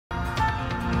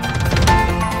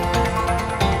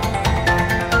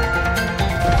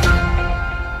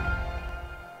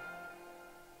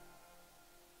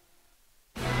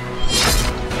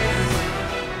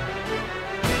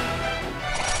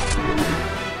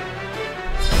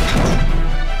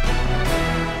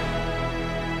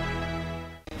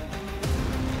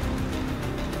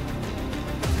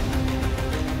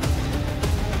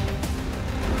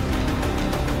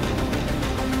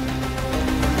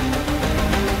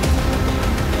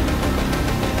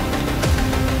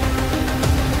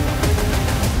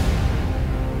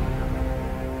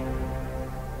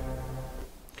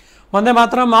वंदे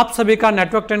मातरम। आप सभी का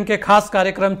नेटवर्क 10 के खास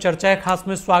कार्यक्रम चर्चाएं खास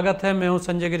में स्वागत है। मैं हूं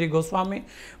संजय गिरी गोस्वामी।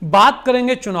 बात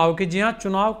करेंगे चुनाव की। जी हां,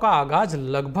 चुनाव का आगाज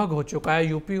लगभग हो चुका है।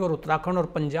 यूपी और उत्तराखंड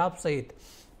और पंजाब सहित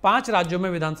 5 राज्यों में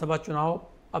विधानसभा चुनाव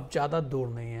अब ज़्यादा दूर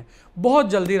नहीं है। बहुत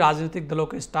जल्दी राजनीतिक दलों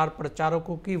के स्टार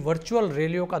प्रचारकों की वर्चुअल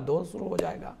रैलियों का दौर शुरू हो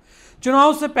जाएगा।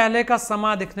 चुनाव से पहले का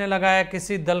समा दिखने लगा है।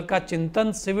 किसी दल का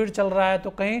चिंतन शिविर चल रहा है तो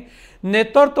कहीं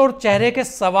नेतृत्व और चेहरे के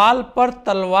सवाल पर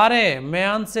तलवारें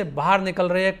म्यान से बाहर निकल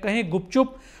रही है, कहीं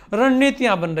गुपचुप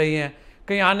रणनीतियां बन रही हैं,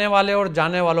 कहीं आने वाले और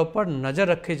जाने वालों पर नजर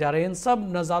रखी जा रही है। इन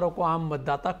सब नज़ारों को आम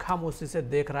मतदाता खामोशी से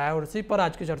देख रहा है और इसी पर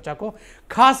आज की चर्चा को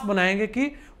खास बनाएंगे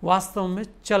कि वास्तव में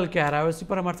चल क्या रहा है। इसी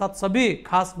पर हमारे साथ सभी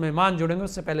खास मेहमान जुड़ेंगे।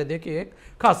 उससे पहले देखिए एक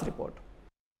खास रिपोर्ट।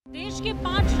 देश के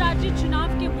 5 राज्य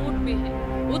चुनाव के मोड में हैं।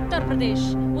 उत्तर प्रदेश,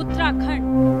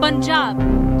 उत्तराखंड, पंजाब,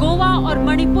 गोवा और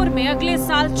मणिपुर में अगले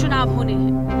साल चुनाव होने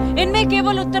हैं। इनमें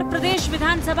केवल उत्तर प्रदेश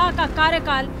विधानसभा का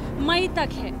कार्यकाल मई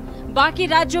तक है। बाकी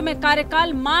राज्यों में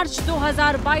कार्यकाल मार्च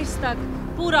 2022 तक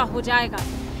पूरा हो जाएगा।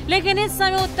 लेकिन इस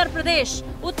समय उत्तर प्रदेश,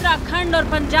 उत्तराखंड और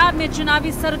पंजाब में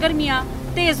चुनावी सरगर्मियां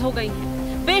तेज हो गई हैं।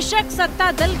 बेशक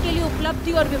सत्ता दल के लिए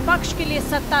उपलब्धि और विपक्ष के लिए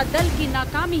सत्ता दल की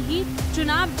नाकामी ही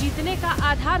चुनाव जीतने का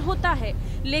आधार होता है,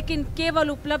 लेकिन केवल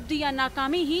उपलब्धि या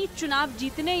नाकामी ही चुनाव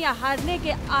जीतने या हारने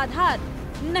के आधार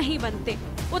नहीं बनते।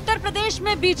 उत्तर प्रदेश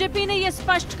में बीजेपी ने यह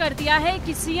स्पष्ट कर दिया है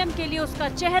कि सीएम के लिए उसका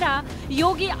चेहरा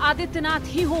योगी आदित्यनाथ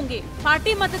ही होंगे।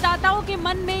 पार्टी मतदाताओं के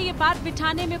मन में ये बात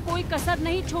बिठाने में कोई कसर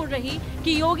नहीं छोड़ रही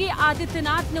कि योगी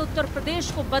आदित्यनाथ ने उत्तर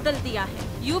प्रदेश को बदल दिया है।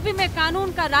 यूपी में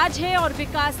कानून का राज है और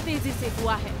विकास तेजी से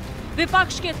हुआ है।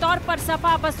 विपक्ष के तौर पर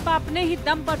सपा बसपा अपने ही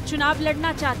दम पर चुनाव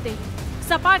लड़ना चाहते हैं।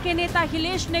 सपा के नेता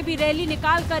अखिलेश ने भी रैली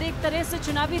निकालकर एक तरह से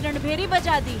चुनावी रणभेरी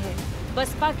बजा दी है।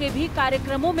 बसपा के भी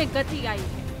कार्यक्रमों में गति आई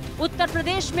है। उत्तर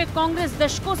प्रदेश में कांग्रेस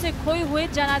दशकों से खोए हुए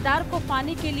जनाधार को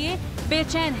पाने के लिए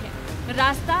बेचैन है।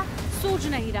 रास्ता सूझ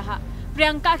नहीं रहा।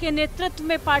 प्रियंका के नेतृत्व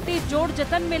में पार्टी जोड़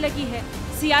जतन में लगी है।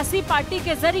 सियासी पार्टी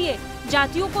के जरिए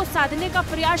जातियों को साधने का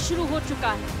प्रयास शुरू हो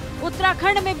चुका है।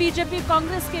 उत्तराखंड में बीजेपी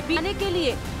कांग्रेस के बीच के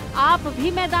लिए आप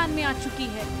भी मैदान में आ चुकी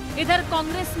है। इधर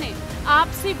कांग्रेस ने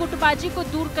आपसी गुटबाजी को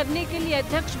दूर करने के लिए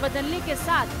अध्यक्ष बदलने के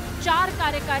साथ 4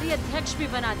 कार्यकारी अध्यक्ष भी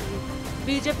बना दिए।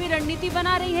 बीजेपी रणनीति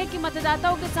बना रही है कि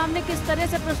मतदाताओं के सामने किस तरह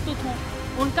से प्रस्तुत हों,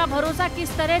 उनका भरोसा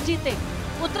किस तरह जीते।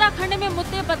 उत्तराखंड में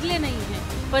मुद्दे बदले नहीं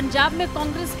हैं। पंजाब में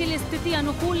कांग्रेस के लिए स्थिति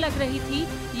अनुकूल लग रही थी।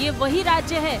 ये वही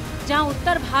राज्य है जहां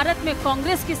उत्तर भारत में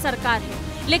कांग्रेस की सरकार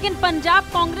है। लेकिन पंजाब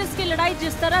कांग्रेस की लड़ाई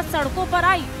जिस तरह सड़कों पर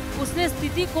आई, उसने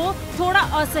स्थिति को थोड़ा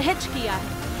असहज किया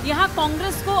है। यहाँ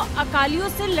कांग्रेस को अकालियों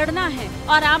से लड़ना है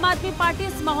और आम आदमी पार्टी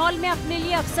इस माहौल में अपने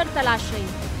लिए अवसर तलाश रही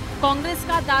है। कांग्रेस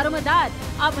का दारोमदार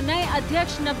अब नए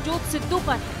अध्यक्ष नवजोत सिद्धू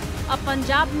पर है। अब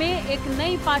पंजाब में एक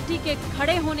नई पार्टी के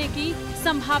खड़े होने की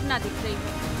संभावना दिख रही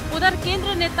है। उधर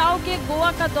केंद्र नेताओं के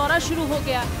गोवा का दौरा शुरू हो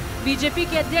गया। बीजेपी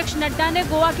के अध्यक्ष नड्डा ने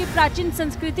गोवा की प्राचीन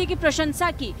संस्कृति की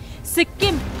प्रशंसा की।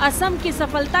 सिक्किम, असम की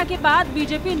सफलता के बाद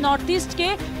बीजेपी नॉर्थ ईस्ट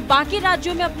के बाकी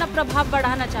राज्यों में अपना प्रभाव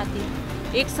बढ़ाना चाहती है।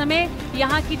 एक समय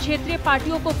यहाँ की क्षेत्रीय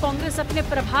पार्टियों को कांग्रेस अपने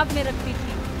प्रभाव में रखती थी।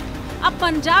 अब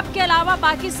पंजाब के अलावा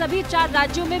बाकी सभी 4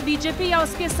 राज्यों में बीजेपी या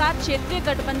उसके साथ क्षेत्रीय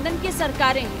गठबंधन की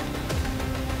सरकारें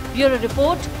हैं। Bureau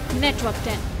report, network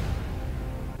 10।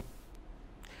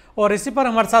 और इसी पर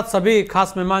हमारे साथ सभी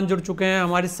खास मेहमान जुड़ चुके हैं।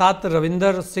 हमारे साथ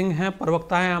रविंदर सिंह हैं,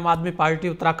 प्रवक्ता हैं आम आदमी पार्टी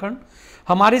उत्तराखंड।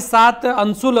 हमारे साथ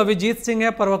अंशुल अभिजीत सिंह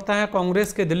हैं, प्रवक्ता हैं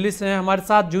कांग्रेस के दिल्ली से हैं। हमारे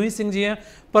साथ जूही सिंह जी हैं,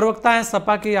 प्रवक्ता हैं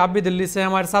सपा की, आप भी दिल्ली से हैं।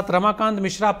 हमारे साथ रमाकांत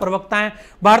मिश्रा, प्रवक्ता हैं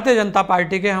भारतीय जनता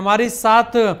पार्टी के। हमारे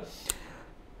साथ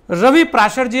रवि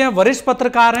प्राशर जी हैं, वरिष्ठ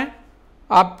पत्रकार हैं,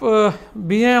 आप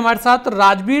भी हैं हमारे साथ।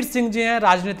 राजवीर सिंह जी हैं,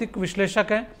 राजनीतिक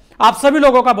विश्लेषक हैं। आप सभी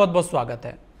लोगों का बहुत बहुत स्वागत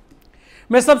है।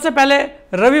 मैं सबसे पहले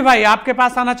रवि भाई आपके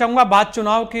पास आना चाहूंगा बात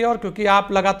चुनाव की, और क्योंकि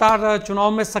आप लगातार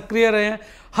चुनाव में सक्रिय रहे हैं,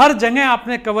 हर जगह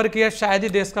आपने कवर किया, शायद ही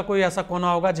देश का कोई ऐसा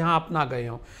कोना होगा जहां आप ना गए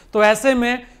हो। तो ऐसे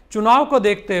में चुनाव को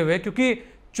देखते हुए, क्योंकि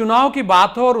चुनाव की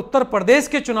बात हो और उत्तर प्रदेश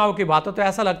के चुनाव की बात हो तो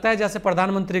ऐसा लगता है जैसे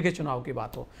प्रधानमंत्री के चुनाव की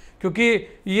बात हो, क्योंकि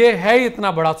ये है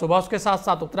इतना बड़ा सूबा। उसके साथ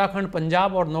साथ उत्तराखंड,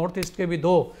 पंजाब और नॉर्थ ईस्ट के भी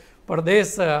 2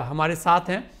 प्रदेश हमारे साथ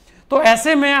हैं। तो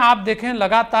ऐसे में आप देखें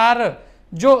लगातार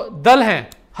जो दल हैं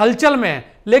हलचल में है,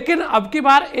 लेकिन अब की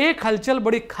बार एक हलचल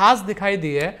बड़ी खास दिखाई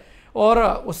दी है और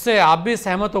उससे आप भी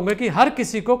सहमत होंगे कि हर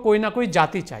किसी को कोई ना कोई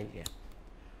जाति चाहिए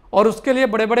और उसके लिए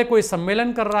बड़े बड़े कोई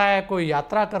सम्मेलन कर रहा है, कोई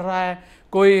यात्रा कर रहा है,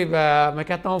 कोई मैं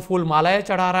कहता हूँ फूल मालाएं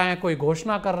चढ़ा रहा है, कोई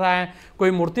घोषणा कर रहा है,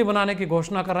 कोई मूर्ति बनाने की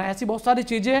घोषणा कर रहा है। ऐसी बहुत सारी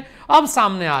चीजें अब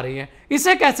सामने आ रही हैं।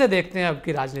 इसे कैसे देखते हैं अब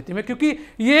की राजनीति में, क्योंकि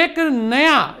ये एक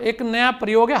नया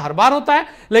प्रयोग है, हर बार होता है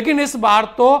लेकिन इस बार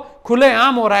तो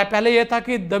खुलेआम हो रहा है। पहले यह था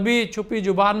कि दबी छुपी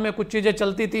जुबान में कुछ चीजें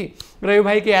चलती थी, रवि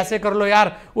भाई कि ऐसे कर लो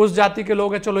यार, उस जाति के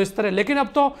लोग हैं, चलो इस तरह, लेकिन अब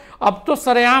तो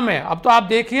सरेआम है। अब तो आप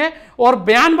देखिए, और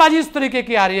बयानबाजी इस तरीके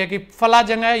की आ रही है कि फला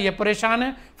जगह ये परेशान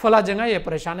है, फला जगह ये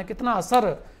परेशान है। कितना असर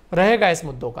रहेगा इस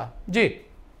मुद्दों का? जी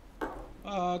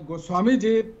गोस्वामी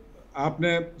जी,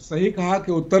 आपने सही कहा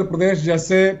कि उत्तर प्रदेश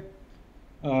जैसे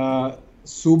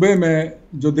सूबे में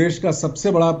जो देश का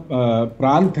सबसे बड़ा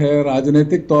प्रांत है,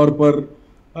 राजनीतिक तौर पर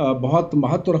बहुत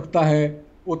महत्व रखता है।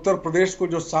 उत्तर प्रदेश को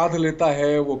जो साध लेता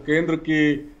है वो केंद्र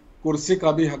की कुर्सी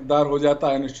का भी हकदार हो जाता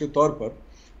है निश्चित तौर पर।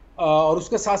 और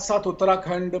उसके साथ साथ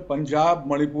उत्तराखंड, पंजाब,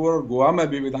 मणिपुर और गोवा में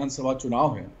भी विधानसभा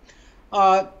चुनाव है।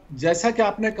 जैसा कि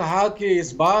आपने कहा कि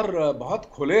इस बार बहुत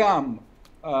खुलेआम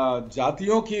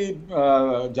जातियों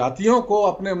को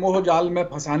अपने मोह जाल में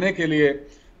फंसाने के लिए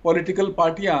पॉलिटिकल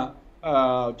पार्टियां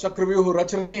चक्रव्यूह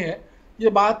रच रही हैं। ये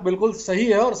बात बिल्कुल सही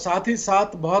है और साथ ही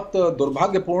साथ बहुत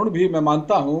दुर्भाग्यपूर्ण भी मैं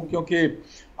मानता हूं, क्योंकि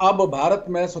अब भारत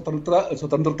में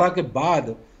स्वतंत्रता के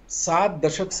बाद 7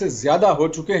 दशक से ज़्यादा हो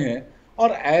चुके हैं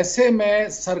और ऐसे में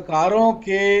सरकारों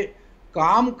के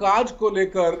कामकाज को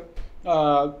लेकर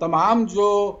तमाम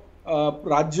जो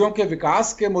राज्यों के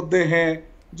विकास के मुद्दे हैं,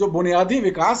 जो बुनियादी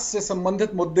विकास से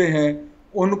संबंधित मुद्दे हैं,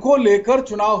 उनको लेकर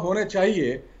चुनाव होने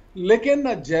चाहिए।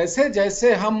 लेकिन जैसे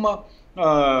जैसे हम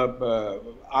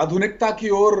आधुनिकता की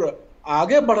ओर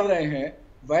आगे बढ़ रहे हैं,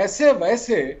 वैसे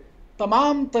वैसे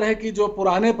तमाम तरह की जो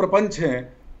पुराने प्रपंच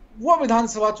हैं वो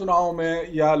विधानसभा चुनाव में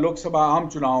या लोकसभा आम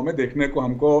चुनाव में देखने को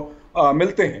हमको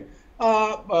मिलते हैं।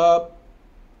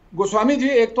 गोस्वामी जी,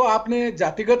 एक तो आपने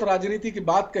जातिगत राजनीति की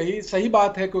बात कही। सही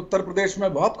बात है कि उत्तर प्रदेश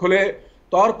में बहुत खुले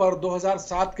तौर पर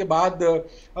 2007 के बाद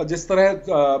जिस तरह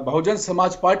बहुजन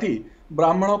समाज पार्टी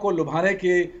ब्राह्मणों को लुभाने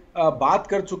की बात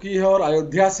कर चुकी है और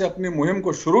अयोध्या से अपनी मुहिम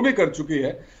को शुरू भी कर चुकी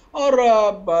है, और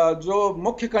जो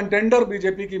मुख्य कंटेंडर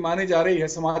बीजेपी की मानी जा रही है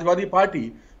समाजवादी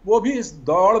पार्टी, वो भी इस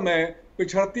दौड़ में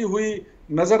पिछड़ती हुई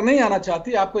नजर नहीं आना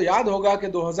चाहती। आपको याद होगा कि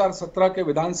 2017 के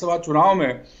विधानसभा चुनाव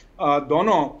में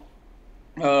दोनों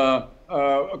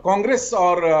कांग्रेस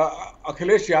और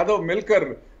अखिलेश यादव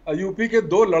मिलकर यूपी के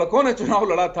 2 लड़कों ने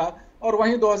चुनाव लड़ा था, और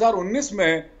वहीं 2019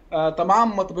 में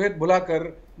तमाम मतभेद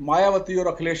भुलाकर मायावती और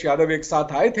अखिलेश यादव एक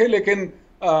साथ आए थे, लेकिन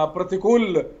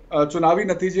प्रतिकूल चुनावी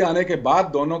नतीजे आने के बाद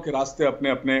दोनों के रास्ते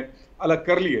अपने अपने अलग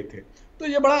कर लिए थे। तो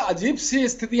ये बड़ा अजीब सी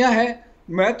स्थितियां हैं।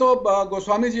 मैं तो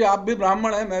गोस्वामी जी, आप भी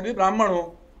ब्राह्मण हैं, मैं भी ब्राह्मण हूं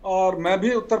और मैं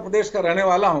भी उत्तर प्रदेश का रहने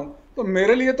वाला हूं, तो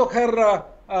मेरे लिए तो खैर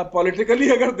पॉलिटिकली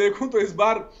अगर देखूं तो इस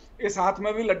बार इस हाथ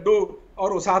में भी लड्डू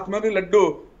और उस हाथ में भी लड्डू,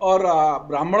 और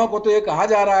ब्राह्मणों को तो ये कहा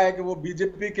जा रहा है कि वो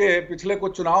बीजेपी के पिछले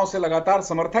कुछ चुनाव से लगातार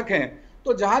समर्थक हैं।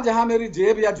 तो जहां जहां मेरी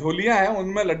जेब या झोलियां हैं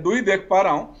उनमें लड्डू ही देख पा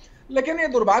रहा हूं। लेकिन ये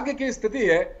दुर्भाग्य की स्थिति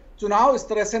है। चुनाव इस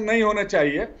तरह से नहीं होने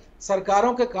चाहिए,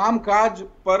 सरकारों के कामकाज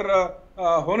पर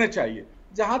होने चाहिए।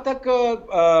 जहां तक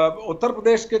उत्तर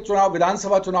प्रदेश के चुनाव,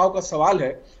 विधानसभा चुनाव का सवाल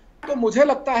है, तो मुझे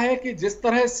लगता है कि जिस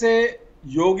तरह से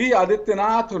योगी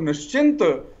आदित्यनाथ निश्चिंत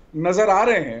नजर आ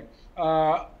रहे हैं,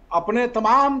 अपने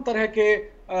तमाम तरह के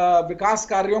विकास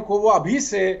कार्यों को वो अभी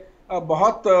से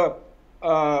बहुत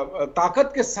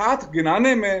ताकत के साथ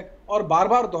गिनाने में और बार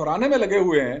बार दोहराने में लगे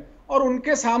हुए हैं, और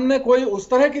उनके सामने कोई उस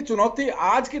तरह की चुनौती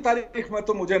आज की तारीख में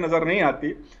तो मुझे नजर नहीं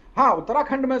आती। हाँ,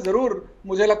 उत्तराखंड में जरूर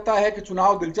मुझे लगता है कि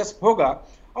चुनाव दिलचस्प होगा।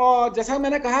 और जैसा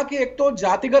मैंने कहा कि एक तो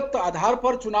जातिगत आधार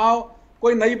पर चुनाव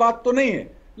कोई नई बात तो नहीं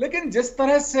है, लेकिन जिस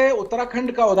तरह से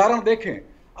उत्तराखंड का उदाहरण देखें,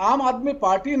 आम आदमी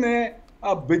पार्टी ने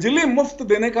बिजली मुफ्त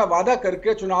देने का वादा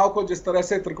करके चुनाव को जिस तरह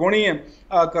से त्रिकोणीय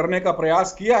करने का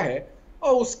प्रयास किया है,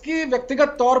 और उसकी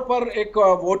व्यक्तिगत तौर पर एक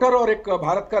वोटर और एक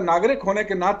भारत का नागरिक होने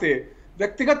के नाते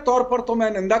व्यक्तिगत तौर पर तो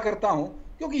मैं निंदा करता हूं,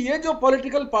 क्योंकि ये जो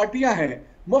पॉलिटिकल पार्टियां हैं,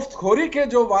 मुफ्तखोरी के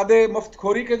जो वादे,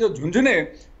 मुफ्तखोरी के जो झुंझुने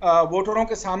वोटरों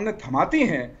के सामने थमाती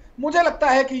हैं, मुझे लगता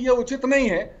है कि ये उचित नहीं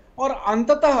है। और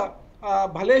अंततः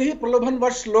भले ही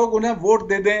प्रलोभनवश लोग उन्हें वोट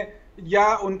दे दें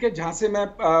या उनके झांसे में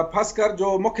फंसकर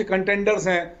जो मुख्य कंटेंडर्स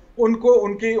हैं उनको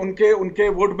उनके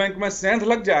वोट बैंक में सेंध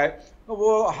लग जाए,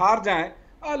 वो हार जाएं,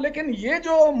 लेकिन ये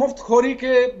जो मुफ्तखोरी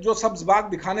के जो सब्ज बाग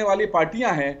दिखाने वाली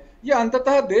पार्टियां हैं, ये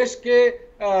अंततः देश के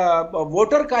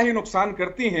वोटर का ही नुकसान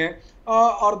करती हैं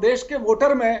और देश के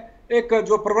वोटर में एक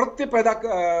जो प्रवृत्ति पैदा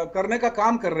करने का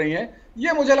काम कर रही हैं।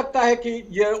 ये मुझे लगता है कि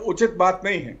ये उचित बात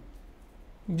नहीं है।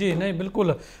 जी नहीं,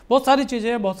 बिल्कुल, बहुत सारी चीज़ें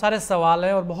हैं, बहुत सारे सवाल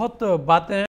हैं और बहुत बातें हैं।